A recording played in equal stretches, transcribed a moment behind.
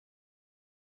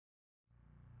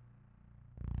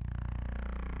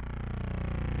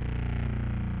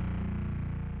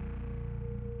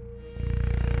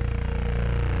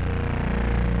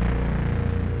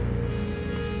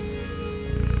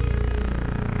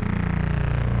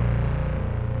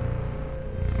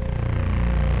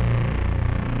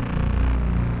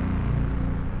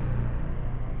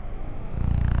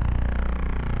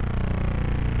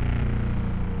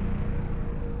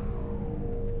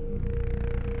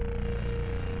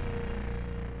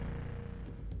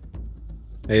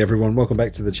Hey everyone, welcome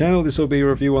back to the channel. This will be a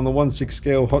review on the 1/6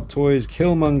 scale Hot Toys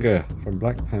Killmonger from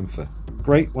Black Panther.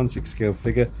 Great 1/6 scale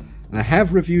figure, and I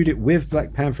have reviewed it with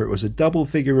Black Panther. It was a double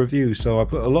figure review, so I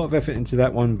put a lot of effort into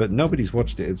that one, but nobody's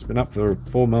watched it. It's been up for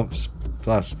 4 months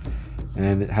plus,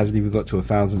 and it hasn't even got to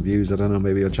 1,000 views. I don't know,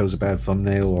 maybe I chose a bad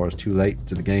thumbnail or I was too late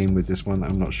to the game with this one,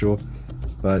 I'm not sure.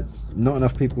 But not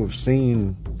enough people have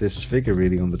seen this figure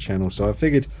really on the channel, so I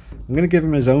figured I'm going to give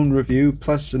him his own review.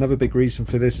 Plus another big reason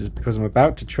for this is because I'm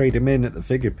about to trade him in at the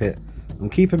figure pit. I'm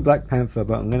keeping Black Panther,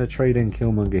 but I'm going to trade in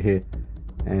Killmonger here,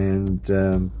 and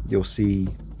you'll see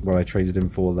what I traded him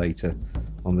for later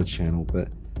on the channel. But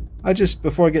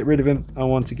before I get rid of him, I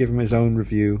want to give him his own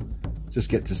review, just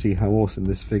get to see how awesome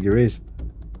this figure is.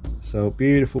 So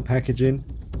beautiful packaging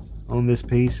on this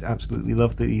piece, absolutely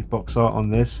love the box art on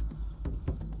this.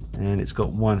 And it's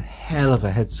got one hell of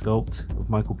a head sculpt of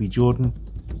Michael B. Jordan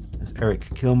as Erik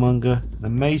Killmonger. An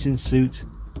amazing suit,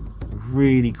 a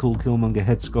really cool Killmonger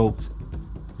head sculpt.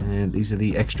 And these are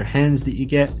the extra hands that you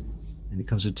get. And it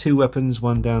comes with 2 weapons,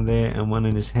 one down there and one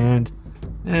in his hand.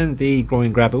 And the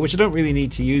groin grabber, which I don't really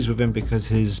need to use with him because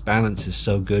his balance is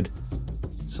so good.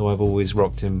 So I've always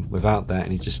rocked him without that,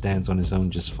 and he just stands on his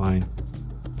own just fine.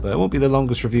 But it won't be the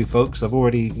longest review, folks. I've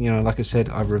already, like I said,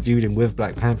 I've reviewed him with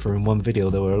Black Panther in one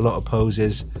video. There were a lot of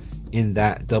poses in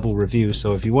that double review.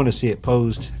 So if you want to see it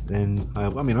posed, then, I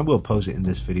will pose it in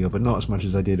this video, but not as much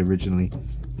as I did originally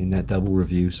in that double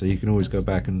review. So you can always go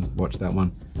back and watch that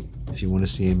one if you want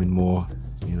to see him in more,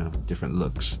 different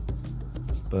looks.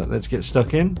 But let's get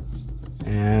stuck in.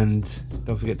 And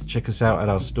don't forget to check us out at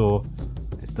our store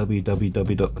at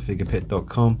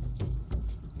www.thefigurepit.com.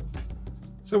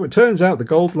 So it turns out the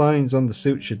gold lines on the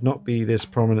suit should not be this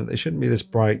prominent. They shouldn't be this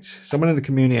bright. Someone in the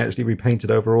community actually repainted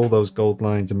over all those gold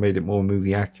lines and made it more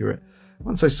movie accurate.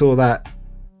 Once I saw that,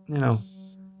 I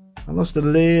lost a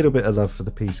little bit of love for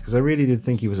the piece, because I really did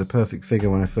think he was a perfect figure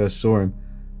when I first saw him.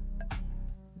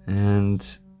 And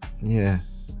yeah,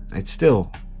 it's a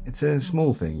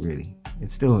small thing really.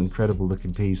 It's still an incredible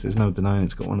looking piece. There's no denying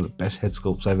it's got one of the best head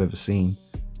sculpts I've ever seen.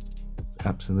 It's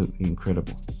absolutely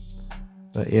incredible.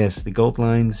 But yes, the gold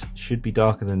lines should be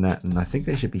darker than that, and I think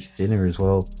they should be thinner as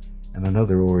well. And I know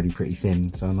they're already pretty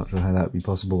thin, so I'm not sure how that would be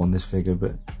possible on this figure.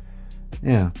 But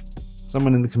yeah,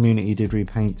 someone in the community did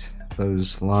repaint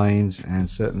those lines and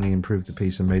certainly improved the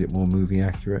piece and made it more movie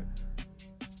accurate.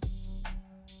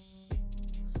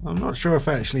 So I'm not sure if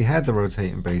I actually had the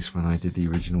rotating base when I did the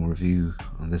original review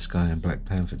on this guy and Black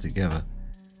Panther together.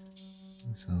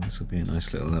 So this will be a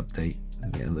nice little update.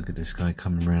 And get a look at this guy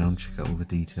coming around, check out all the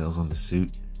details on the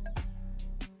suit,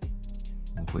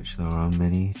 of which there are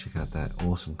many. Check out that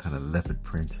awesome kind of leopard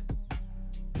print.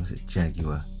 Was it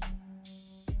Jaguar?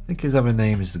 I think his other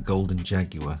name is the Golden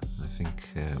Jaguar. I think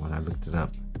when I looked it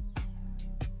up,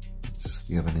 it's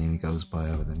the other name he goes by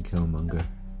other than Killmonger.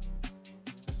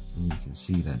 And you can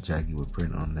see that Jaguar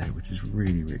print on there, which is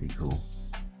really, really cool.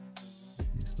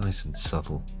 It's nice and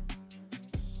subtle.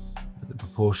 The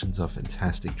proportions are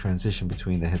fantastic. Transition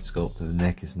between the head sculpt and the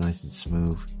neck is nice and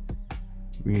smooth.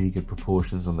 Really good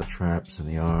proportions on the traps and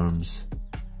the arms,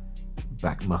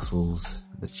 back muscles,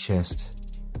 the chest.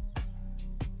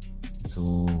 It's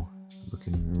all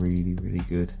looking really, really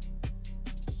good.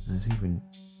 There's even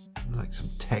like some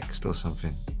text or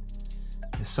something.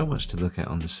 There's so much to look at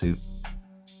on the suit.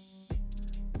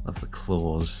 Love the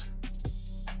claws.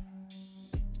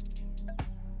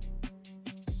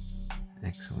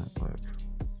 Excellent work.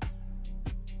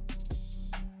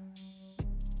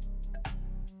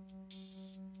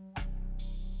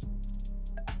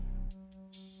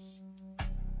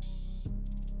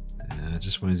 I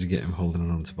just wanted to get him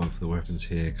holding on to both the weapons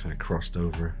here, kind of crossed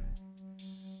over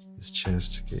his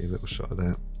chest. Get a little shot of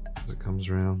that as it comes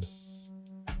around.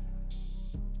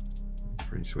 It's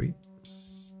pretty sweet.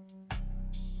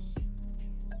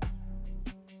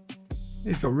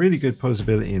 He's got really good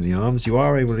posability in the arms. You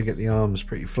are able to get the arms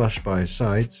pretty flush by his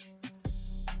sides.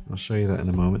 I'll show you that in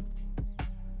a moment.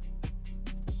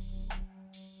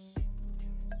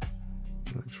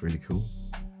 That looks really cool.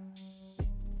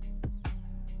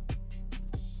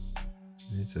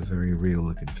 It's a very real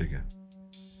looking figure.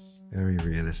 Very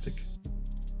realistic.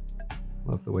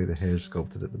 Love the way the hair is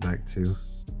sculpted at the back too.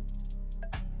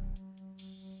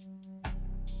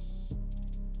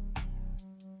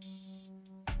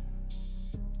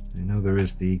 I know there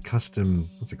is the custom,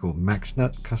 what's it called, Max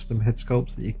Nut custom head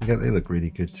sculpts that you can get. They look really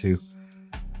good too.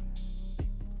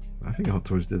 I think Hot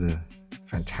Toys did a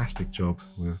fantastic job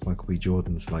with Michael B.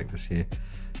 Jordan's like this here.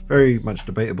 Very much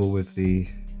debatable with the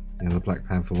the Black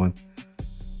Panther one,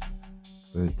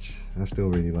 but I still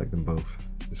really like them both.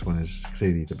 This one is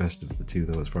clearly the best of the two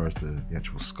though, as far as the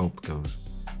actual sculpt goes.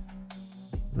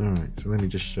 Alright, so let me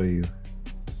just show you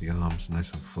the arms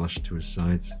nice and flush to his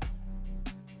sides.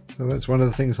 So that's one of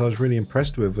the things I was really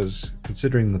impressed with, was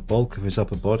considering the bulk of his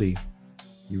upper body,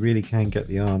 you really can get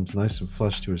the arms nice and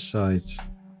flush to his sides.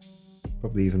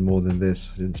 Probably even more than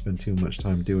this. I didn't spend too much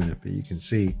time doing it, but you can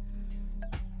see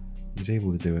he's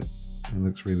able to do it. It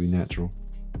looks really natural.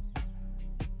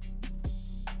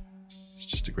 It's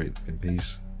just a great looking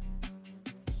piece.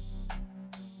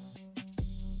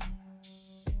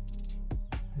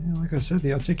 Yeah, like I said,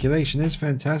 the articulation is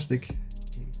fantastic.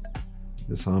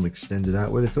 This arm extended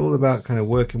outward. It's all about kind of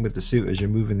working with the suit as you're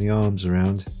moving the arms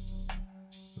around.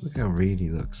 Look how real he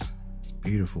looks. It's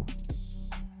beautiful.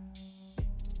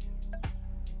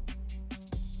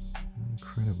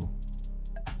 Incredible.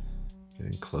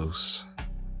 Getting close.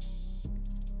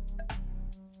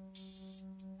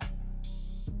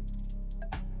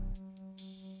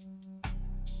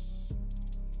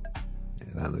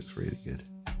 Yeah, that looks really good.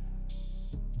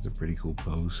 It's a pretty cool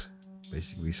pose.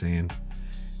 Basically saying,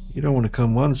 you don't want to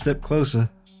come one step closer,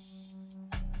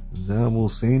 as I will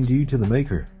send you to the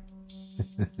maker.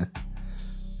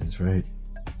 That's right.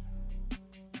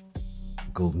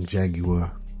 Golden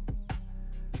Jaguar.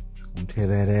 Gonna tear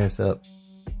that ass up.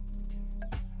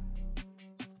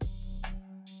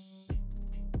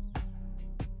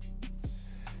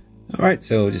 Alright,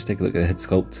 so just take a look at the head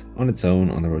sculpt on its own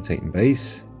on the rotating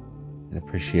base and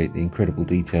appreciate the incredible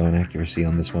detail and accuracy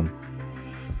on this one.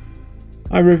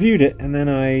 I reviewed it, and then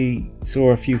I saw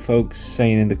a few folks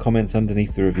saying in the comments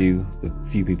underneath the review, the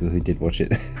few people who did watch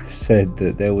it, said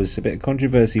that there was a bit of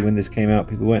controversy when this came out.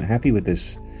 People weren't happy with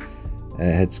this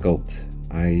head sculpt.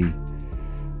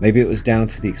 Maybe it was down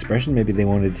to the expression, maybe they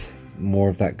wanted more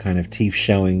of that kind of teeth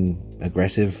showing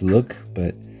aggressive look,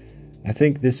 but I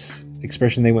think this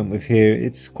expression they went with here,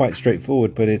 it's quite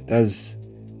straightforward, but it does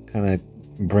kind of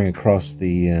bring across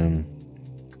the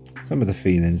some of the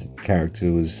feelings that the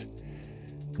character was,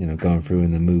 you know, going through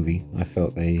in the movie. I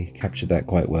felt they captured that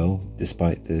quite well,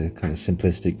 despite the kind of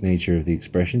simplistic nature of the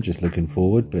expression, just looking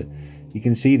forward. But you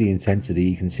can see the intensity,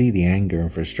 you can see the anger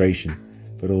and frustration,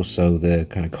 but also the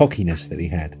kind of cockiness that he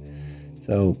had.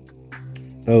 So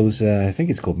those, I think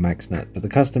it's called Max Nut, but the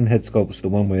custom head sculpt's the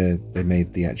one where they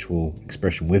made the actual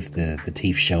expression with the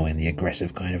teeth showing, the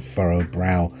aggressive kind of furrowed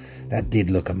brow. That did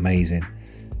look amazing.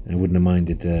 I wouldn't have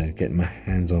minded getting my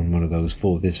hands on one of those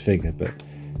for this figure, but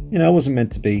you know, it wasn't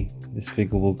meant to be. This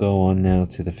figure will go on now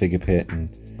to the figure pit, and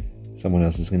someone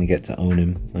else is going to get to own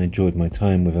him. I enjoyed my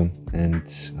time with him, and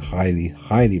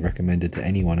highly recommended to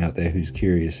anyone out there who's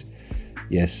curious.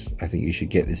 Yes, I think you should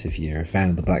get this if you're a fan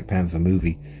of the Black Panther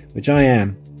movie, which I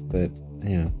am, but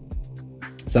you know,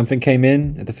 something came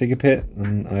in at the figure pit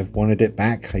and I've wanted it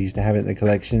back. I used to have it in the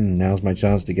collection, and now's my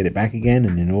chance to get it back again,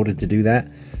 and in order to do that,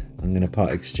 I'm going to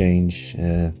part exchange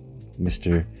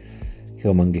Mr.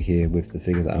 Killmonger here with the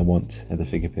figure that I want at the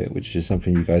figure pit, which is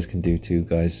something you guys can do too,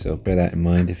 guys, so bear that in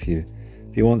mind. If you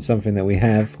want something that we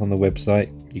have on the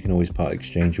website, you can always part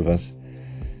exchange with us.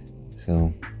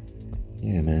 So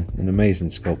yeah, man, an amazing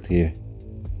sculpt here.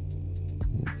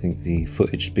 I think the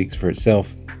footage speaks for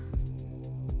itself.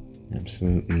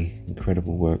 Absolutely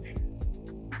incredible work.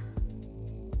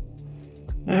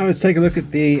 Now let's take a look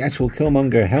at the actual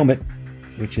Killmonger helmet,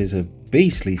 which is a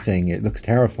beastly thing. It looks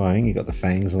terrifying. You got the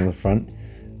fangs on the front,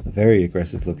 a very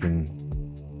aggressive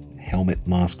looking helmet,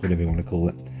 mask, whatever you want to call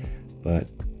it, but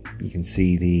you can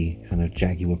see the kind of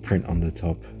jaguar print on the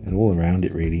top and all around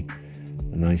it, really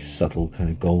a nice subtle kind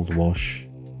of gold wash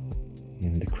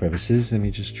in the crevices. Let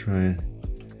me just try and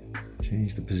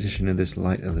change the position of this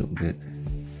light a little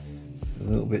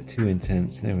bit too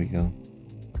intense. There we go.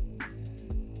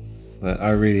 But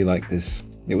I really like this.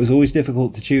 It was always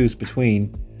difficult to choose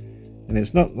between, and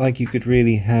it's not like you could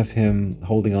really have him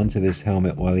holding onto this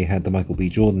helmet while he had the Michael B.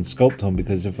 Jordan sculpt on,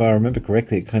 because if I remember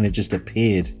correctly, it kind of just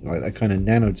appeared like that kind of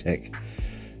nanotech,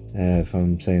 if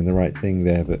I'm saying the right thing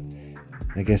there. But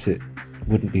I guess it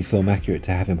wouldn't be film accurate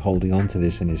to have him holding onto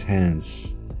this in his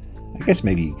hands. I guess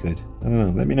maybe you could. I don't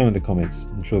know. Let me know in the comments.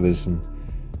 I'm sure there's some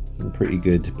pretty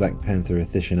good Black Panther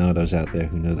aficionados out there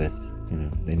who know that, you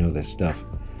know, they know their stuff.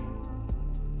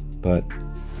 But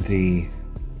the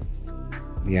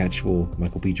actual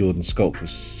Michael B. Jordan sculpt was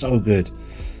so good,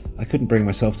 I couldn't bring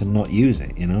myself to not use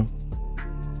it, you know.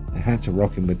 I had to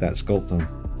rock him with that sculpt on.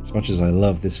 As much as I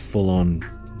love this full-on,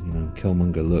 you know,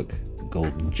 Killmonger look, the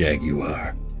Golden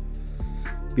Jaguar.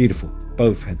 Beautiful.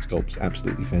 Both head sculpts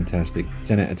absolutely fantastic.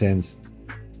 10 out of 10s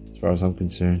as far as I'm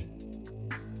concerned.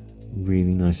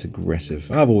 Really nice, aggressive.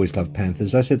 I've always loved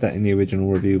Panthers. I said that in the original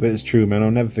review, but it's true, man.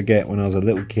 I'll never forget when I was a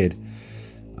little kid,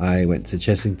 I went to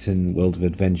Chessington World of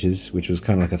Adventures, which was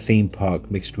kind of like a theme park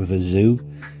mixed with a zoo,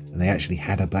 and they actually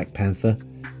had a Black Panther.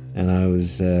 and I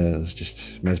was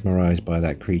just mesmerized by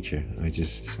that creature.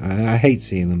 I hate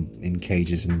seeing them in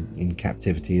cages and in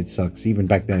captivity. It sucks. Even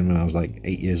back then when I was like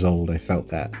 8 years old, I felt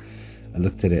that. I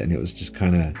looked at it and it was just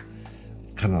kind of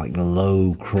like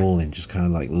low crawling, just kind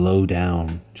of like low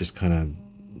down, just kind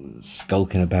of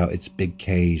skulking about its big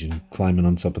cage and climbing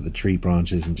on top of the tree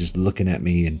branches and just looking at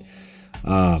me. And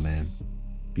ah, man,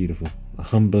 beautiful. A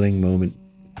humbling moment.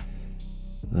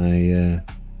 Yeah,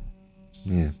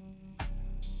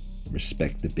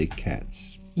 respect the big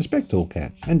cats. Respect all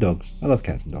cats and dogs. I love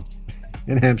cats and dogs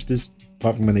and hamsters,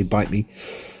 apart from when they bite me.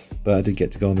 But I did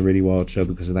get to go on the Really Wild show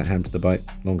because of that hamster bite.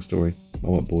 Long story. I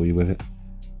won't bore you with it.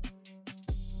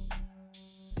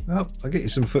 Well, I'll get you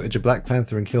some footage of Black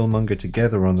Panther and Killmonger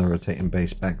together on the rotating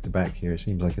base back to back here. It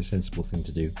seems like a sensible thing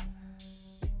to do.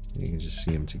 You can just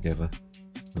see them together.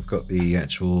 I've got the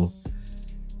actual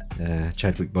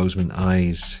Chadwick Boseman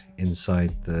eyes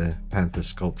inside the Panther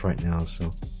sculpt right now,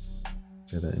 so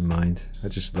bear that in mind. I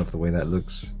just love the way that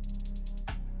looks.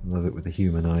 I love it with the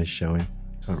human eyes showing.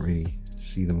 Can't really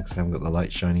see them because I haven't got the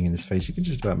light shining in his face. You can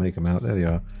just about make them out. There they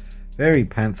are. Very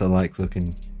Panther-like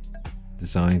looking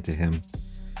design to him.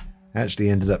 I actually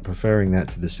ended up preferring that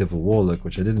to the Civil War look,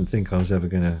 which I didn't think I was ever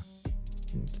going to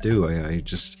do. I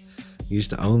just used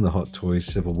to own the Hot Toys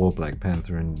Civil War Black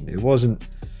Panther, and it wasn't,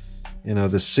 you know,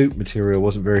 the suit material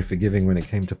wasn't very forgiving when it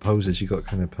came to poses. You got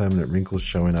kind of permanent wrinkles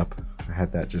showing up. I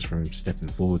had that just from him stepping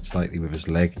forward slightly with his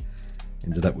leg.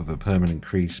 Ended up with a permanent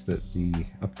crease, but the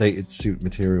updated suit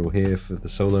material here for the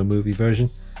Solo movie version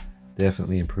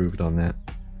definitely improved on that.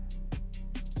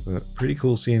 But pretty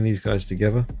cool seeing these guys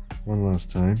together one last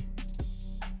time.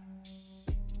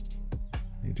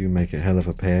 They do make a hell of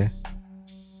a pair.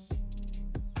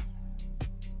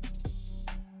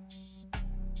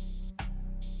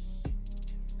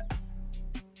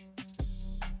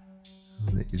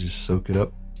 I'll let you just soak it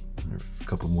up for a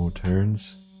couple more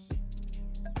turns.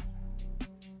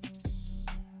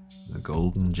 The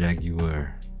Golden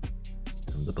Jaguar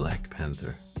and the Black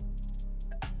Panther.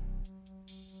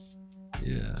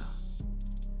 Yeah.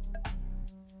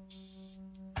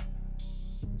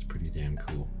 It's pretty damn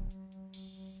cool.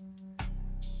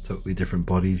 Totally different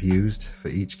bodies used for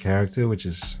each character, which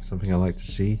is something I like to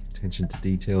see. Attention to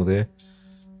detail there.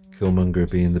 Killmonger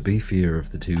being the beefier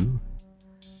of the two.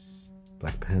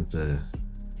 Black Panther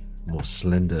more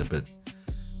slender, but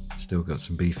still got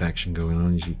some beef action going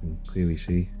on, as you can clearly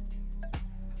see.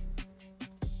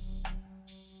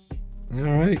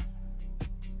 Alright.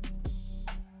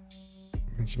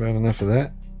 That's about enough of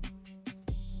that.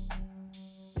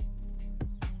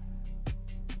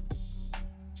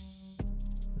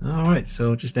 Alright,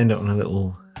 so just end up on a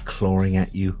little clawing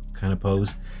at you kind of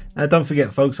pose. Now don't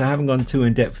forget folks, I haven't gone too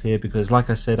in depth here because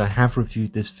like I said, I have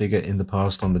reviewed this figure in the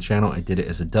past on the channel. I did it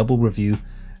as a double review,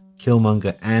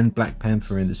 Killmonger and Black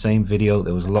Panther in the same video.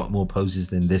 There was a lot more poses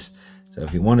than this. So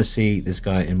if you want to see this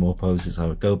guy in more poses, I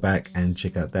would go back and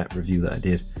check out that review that I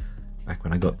did back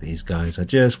when I got these guys. I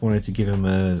just wanted to give him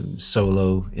a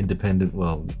solo, independent,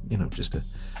 well, you know, just a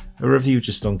review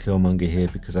just on Killmonger here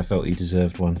because I felt he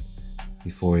deserved one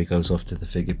before he goes off to the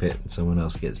figure pit and someone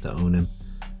else gets to own him.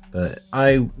 But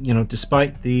you know,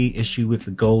 despite the issue with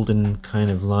the golden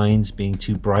kind of lines being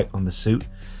too bright on the suit,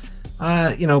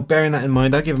 you know, bearing that in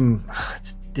mind, I give him,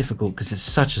 it's difficult because it's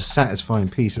such a satisfying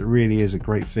piece. It really is a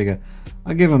great figure.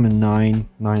 I give him a 9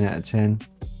 out of 10.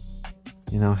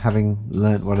 You know, having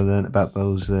learnt what I learnt about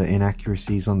those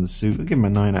inaccuracies on the suit, I'll give him a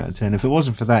 9 out of 10. If it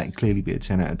wasn't for that, it'd clearly be a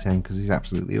 10 out of 10 because he's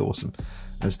absolutely awesome.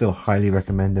 I still highly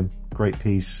recommend him. Great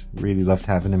piece. Really loved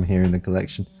having him here in the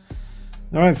collection.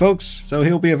 Alright folks, so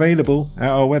he'll be available at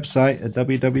our website at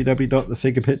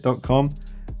www.thefigurepit.com.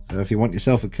 So if you want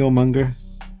yourself a Killmonger,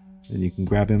 then you can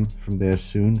grab him from there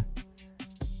soon.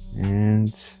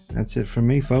 And that's it from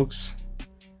me folks.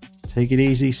 Take it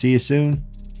easy. See you soon.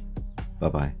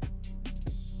 Bye-bye.